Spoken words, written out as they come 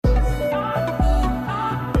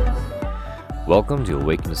Welcome to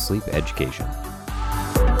Awaken to Sleep Education.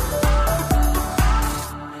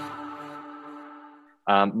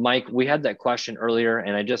 Mike, we had that question earlier,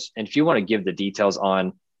 and if you want to give the details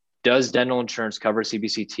on, does dental insurance cover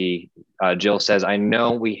CBCT? Jill says, I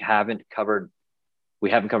know we haven't covered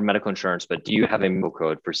medical insurance, but do you have a MO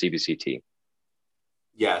code for CBCT?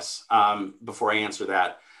 Yes. Before I answer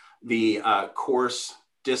that, the course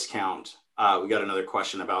discount, we got another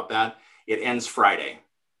question about that. It ends Friday.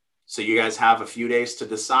 So you guys have a few days to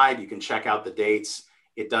decide. You can check out the dates.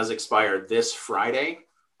 It does expire this Friday,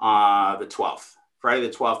 the 12th, Friday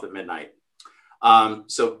the 12th at midnight.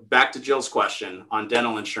 So back to Jill's question on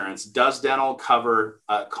dental insurance. Does dental cover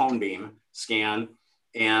cone beam scan?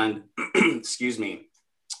 And excuse me,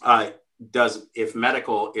 if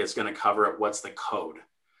medical is going to cover it, what's the code?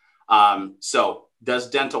 So does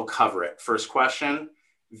dental cover it? First question,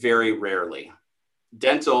 very rarely.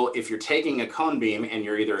 Dental, if you're taking a cone beam and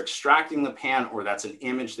you're either extracting the pan or that's an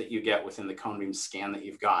image that you get within the cone beam scan that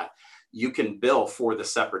you've got, you can bill for the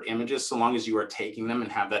separate images so long as you are taking them and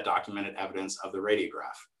have that documented evidence of the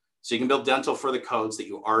radiograph. So you can bill dental for the codes that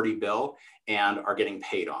you already bill and are getting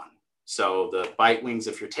paid on. So the bite wings,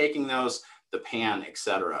 if you're taking those, the pan,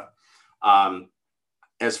 etc.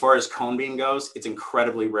 As far as cone beam goes, it's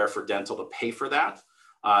incredibly rare for dental to pay for that.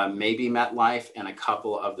 Maybe MetLife and a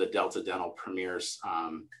couple of the Delta Dental premiers,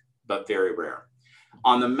 but very rare.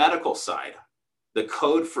 On the medical side, the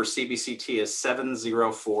code for CBCT is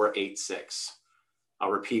 70486.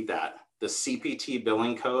 I'll repeat that. The CPT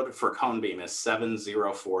billing code for cone beam is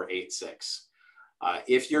 70486.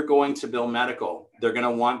 If you're going to bill medical, they're going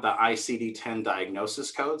to want the ICD-10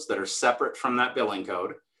 diagnosis codes that are separate from that billing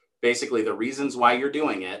code. Basically, the reasons why you're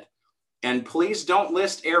doing it. And please don't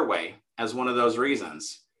list airway as one of those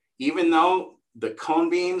reasons. Even though the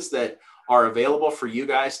cone beams that are available for you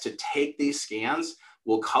guys to take these scans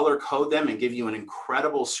will color code them and give you an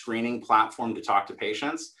incredible screening platform to talk to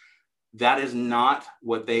patients, that is not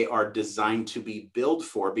what they are designed to be billed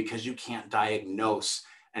for, because you can't diagnose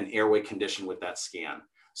an airway condition with that scan.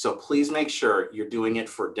 So please make sure you're doing it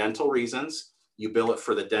for dental reasons. You bill it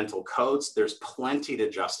for the dental codes. There's plenty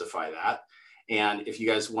to justify that. And if you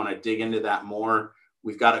guys want to dig into that more,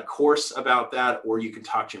 we've got a course about that, or you can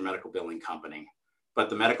talk to your medical billing company. But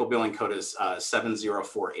the medical billing code is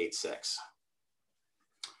 70486.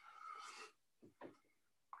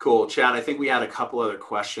 Cool, Chad. I think we had a couple other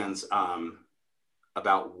questions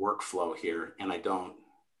about workflow here, and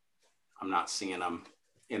I'm not seeing them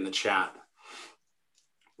in the chat.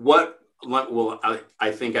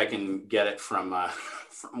 I think I can get it from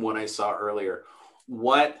what I saw earlier.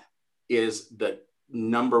 What is the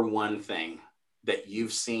number one thing that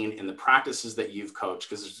you've seen in the practices that you've coached?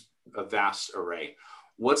 Because there's a vast array.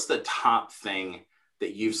 What's the top thing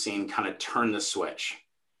that you've seen kind of turn the switch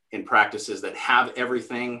in practices that have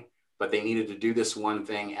everything, but they needed to do this one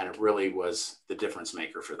thing and it really was the difference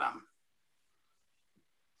maker for them?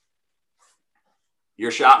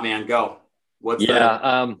 Your shot, man, go.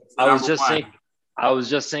 I was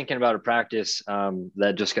just thinking about a practice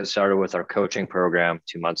that just got started with our coaching program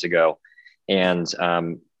 2 months ago. And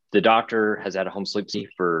the doctor has had a home sleep study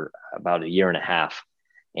for about a year and a half.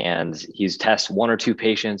 And he's tested 1 or 2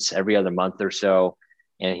 patients every other month or so.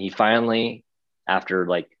 And he finally, after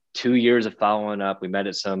like 2 years of following up, we met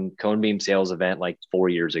at some cone beam sales event like 4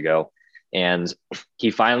 years ago. And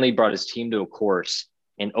he finally brought his team to a course,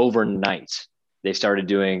 and overnight, they started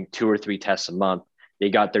doing 2 or 3 tests a month. They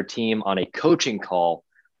got their team on a coaching call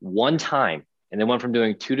one time, and they went from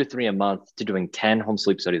doing 2 to 3 a month to doing 10 home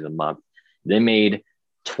sleep studies a month. They made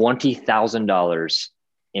 $20,000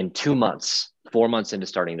 in 2 months, 4 months into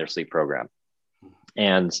starting their sleep program.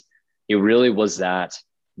 And it really was that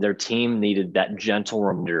their team needed that gentle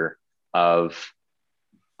reminder of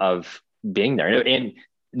being there. And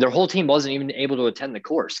their whole team wasn't even able to attend the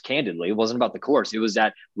course. Candidly, it wasn't about the course. It was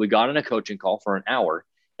that we got on a coaching call for an hour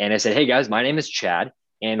and I said, hey guys, my name is Chad,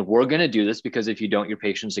 and we're going to do this because if you don't, your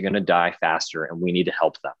patients are going to die faster and we need to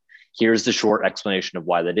help them. Here's the short explanation of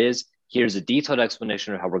why that is. Here's a detailed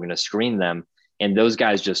explanation of how we're going to screen them. And those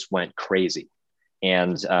guys just went crazy.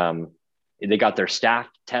 And they got their staff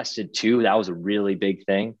tested too. That was a really big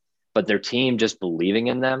thing. But their team just believing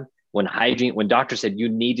in them. When doctor said, you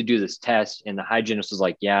need to do this test, and the hygienist was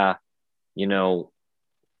like, yeah,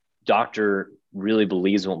 doctor really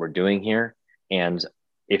believes in what we're doing here. And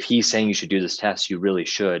if he's saying you should do this test, you really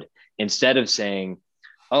should. Instead of saying,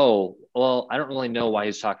 oh, well, I don't really know why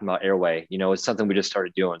he's talking about airway. It's something we just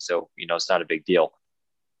started doing. So, it's not a big deal.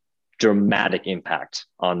 Dramatic impact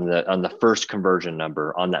on the first conversion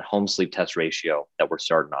number on that home sleep test ratio that we're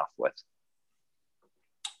starting off with.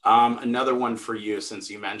 Another one for you, since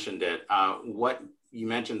you mentioned it. You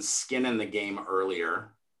mentioned skin in the game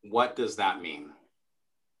earlier. What does that mean?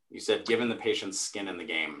 You said giving the patient skin in the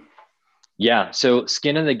game. Yeah. So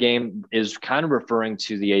skin in the game is kind of referring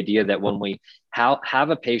to the idea that when we have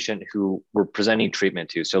a patient who we're presenting treatment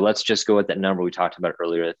to, so let's just go with that number we talked about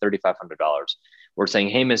earlier, $3,500. We're saying,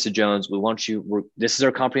 hey, Mrs. Jones, we want you, this is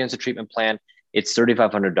our comprehensive treatment plan. It's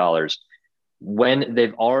 $3,500. When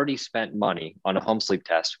they've already spent money on a home sleep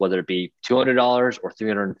test, whether it be $200 or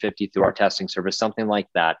 $350 through our testing service, something like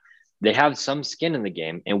that, they have some skin in the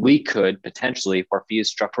game, and we could potentially, if our fee is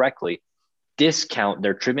struck correctly, discount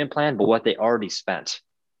their treatment plan, but what they already spent.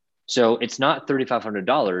 So it's not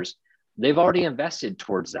 $3,500. They've already invested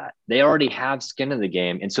towards that. They already have skin in the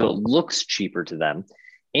game. And so it looks cheaper to them.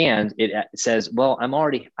 And it says, well, I'm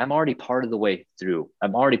already part of the way through.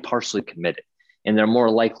 I'm already partially committed. And they're more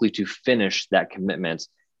likely to finish that commitment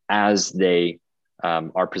as they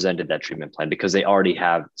are presented that treatment plan, because they already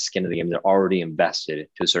have skin in the game. They're already invested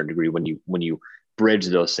to a certain degree when you bridge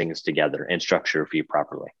those things together and structure your fee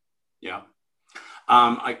properly. Yeah.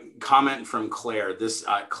 A comment from Claire.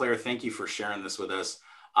 Claire, thank you for sharing this with us.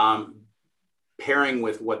 Pairing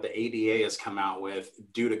with what the ADA has come out with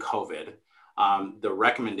due to COVID, the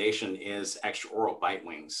recommendation is extra oral bite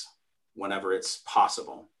wings whenever it's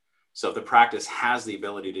possible. So if the practice has the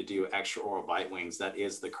ability to do extra oral bite wings, that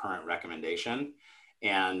is the current recommendation.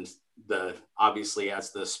 And obviously,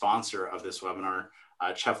 as the sponsor of this webinar,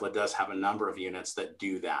 Chefla does have a number of units that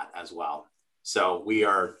do that as well. So we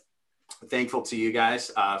are thankful to you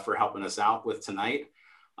guys for helping us out with tonight.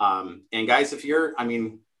 And guys, if you're,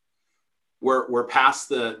 we're past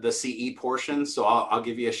the CE portion, so I'll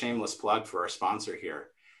give you a shameless plug for our sponsor here.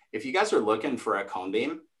 If you guys are looking for a cone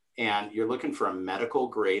beam and you're looking for a medical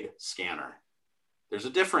grade scanner, there's a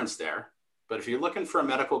difference there. But if you're looking for a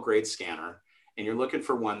medical grade scanner and you're looking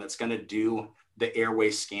for one that's going to do the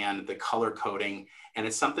airway scan, the color coding, and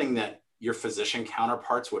it's something that your physician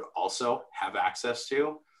counterparts would also have access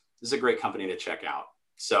to, this is a great company to check out.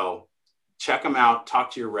 So check them out,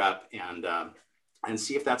 talk to your rep, and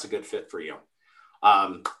see if that's a good fit for you.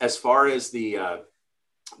 As far as the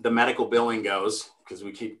medical billing goes, because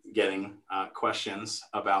we keep getting questions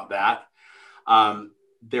about that,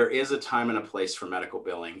 there is a time and a place for medical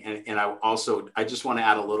billing. And I just want to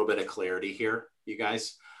add a little bit of clarity here, you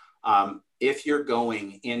guys. If you're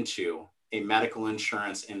going into a medical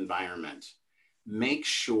insurance environment, make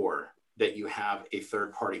sure that you have a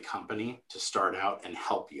third-party company to start out and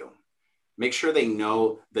help you. Make sure they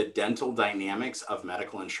know the dental dynamics of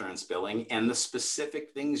medical insurance billing and the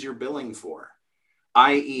specific things you're billing for.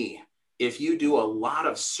 i.e., if you do a lot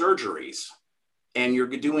of surgeries and you're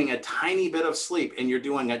doing a tiny bit of sleep and you're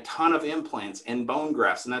doing a ton of implants and bone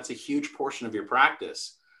grafts, and that's a huge portion of your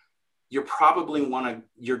practice, you're going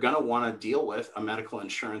to want to deal with a medical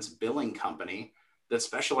insurance billing company that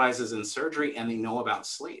specializes in surgery and they know about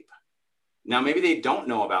sleep. Now, maybe they don't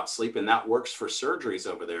know about sleep and that works for surgeries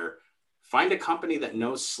over there. Find a company that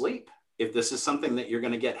knows sleep if this is something that you're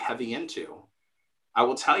going to get heavy into. I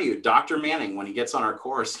will tell you, Dr. Manning, when he gets on our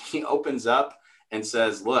course, he opens up and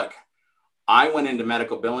says, look, I went into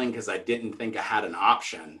medical billing because I didn't think I had an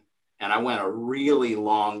option. And I went a really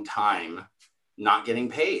long time not getting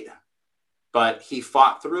paid. But he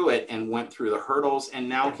fought through it and went through the hurdles. And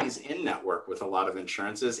now he's in network with a lot of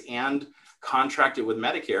insurances and contracted with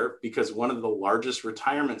Medicare, because one of the largest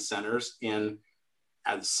retirement centers in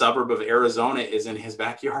a suburb of Arizona is in his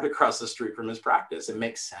backyard across the street from his practice. It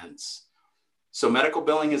makes sense. So medical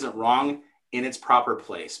billing isn't wrong in its proper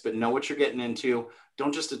place, but know what you're getting into.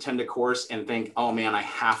 Don't just attend a course and think, oh man, I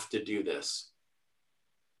have to do this.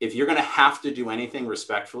 If you're going to have to do anything,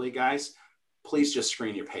 respectfully, guys, please just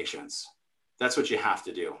screen your patients. That's what you have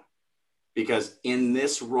to do. Because in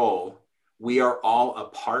this role, we are all a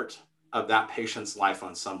part of that patient's life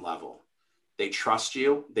on some level. They trust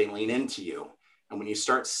you, they lean into you. And when you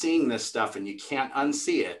start seeing this stuff and you can't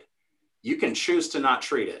unsee it, you can choose to not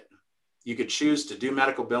treat it. You could choose to do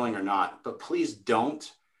medical billing or not, but please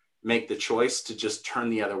don't make the choice to just turn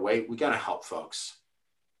the other way. We got to help folks.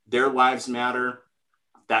 Their lives matter.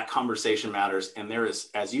 That conversation matters. And there is,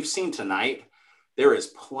 as you've seen tonight, there is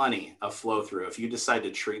plenty of flow through. If you decide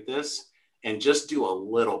to treat this and just do a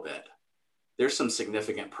little bit, there's some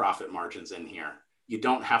significant profit margins in here. You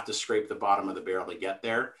don't have to scrape the bottom of the barrel to get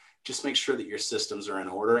there. Just make sure that your systems are in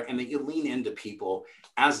order and that you lean into people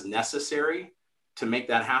as necessary to make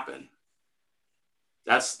that happen.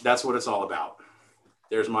 That's what it's all about.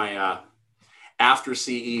 There's my after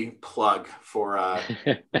CE plug for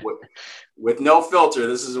with no filter.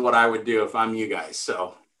 This is what I would do if I'm you guys.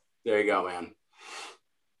 So there you go, man.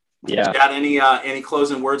 Yeah. Chad, any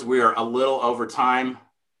closing words? We are a little over time.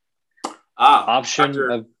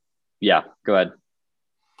 Yeah, go ahead.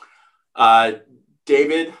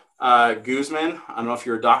 David Guzman, I don't know if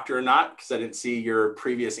you're a doctor or not, because I didn't see your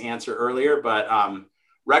previous answer earlier, but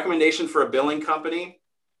recommendation for a billing company,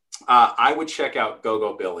 I would check out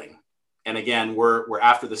GoGo Billing. And again, we're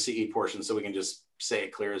after the CE portion, so we can just say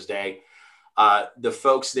it clear as day. The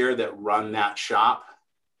folks there that run that shop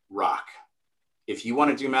rock. If you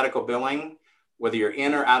want to do medical billing, whether you're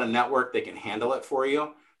in or out of network, they can handle it for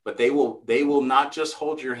you, but they will not just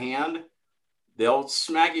hold your hand. They'll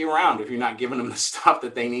smack you around if you're not giving them the stuff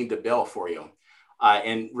that they need to bill for you.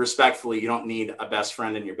 And respectfully, you don't need a best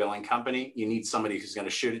friend in your billing company. You need somebody who's going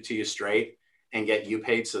to shoot it to you straight and get you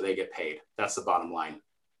paid so they get paid. That's the bottom line.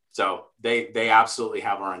 So they absolutely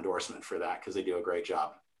have our endorsement for that because they do a great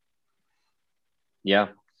job. Yeah.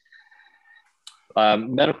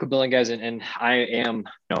 Medical billing guys, and I am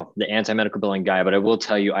the anti-medical billing guy, but I will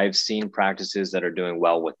tell you, I've seen practices that are doing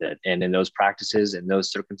well with it. And in those practices, in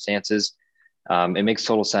those circumstances, it makes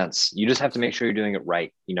total sense. You just have to make sure you're doing it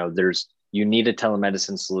right. You need a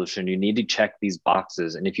telemedicine solution. You need to check these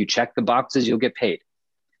boxes. And if you check the boxes, you'll get paid.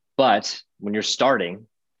 But when you're starting,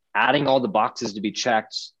 adding all the boxes to be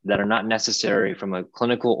checked that are not necessary from a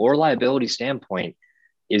clinical or liability standpoint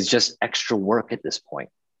is just extra work at this point.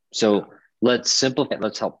 So let's simplify,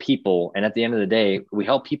 let's help people. And at the end of the day, we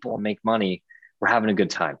help people and make money. We're having a good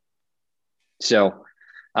time. So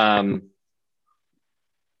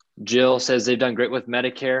Jill says they've done great with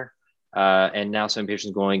Medicare. And now some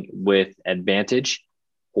patients going with Advantage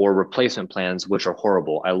or replacement plans, which are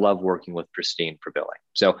horrible. I love working with Pristine for billing.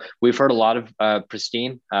 So we've heard a lot of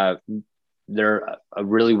Pristine. They're a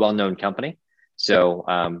really well-known company. So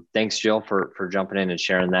thanks, Jill, for jumping in and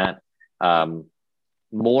sharing that.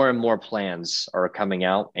 More and more plans are coming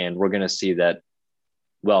out, and we're going to see that.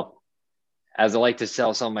 Well, as I like to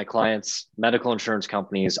tell some of my clients, medical insurance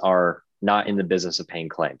companies are not in the business of paying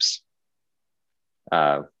claims.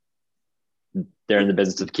 They're in the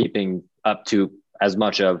business of keeping up to as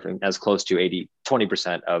close to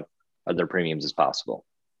 20% of their premiums as possible.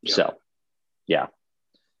 Yep. So, yeah.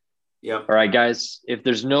 Yep. All right, guys, if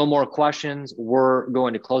there's no more questions, we're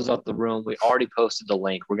going to close out the room. We already posted the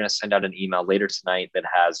link. We're going to send out an email later tonight that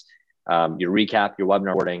has your recap, your webinar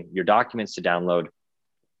recording, your documents to download,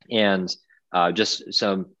 and just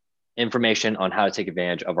some information on how to take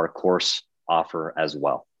advantage of our course offer as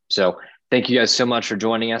well. So thank you guys so much for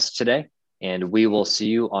joining us today. And we will see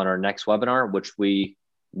you on our next webinar, which we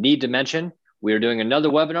need to mention. We are doing another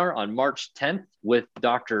webinar on March 10th with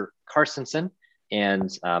Dr. Carstensen and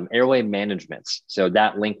airway management. So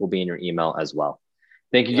that link will be in your email as well.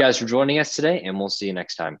 Thank you guys for joining us today, and we'll see you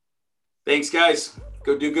next time. Thanks, guys.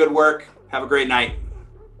 Go do good work. Have a great night.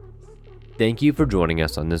 Thank you for joining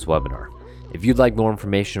us on this webinar. If you'd like more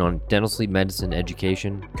information on dental sleep medicine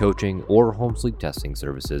education, coaching, or home sleep testing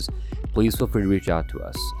services, please feel free to reach out to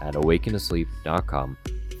us at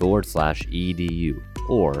awakenasleep.com/edu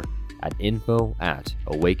or at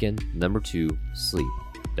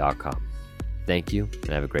info@awaken2sleep.com. Thank you and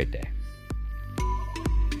have a great day.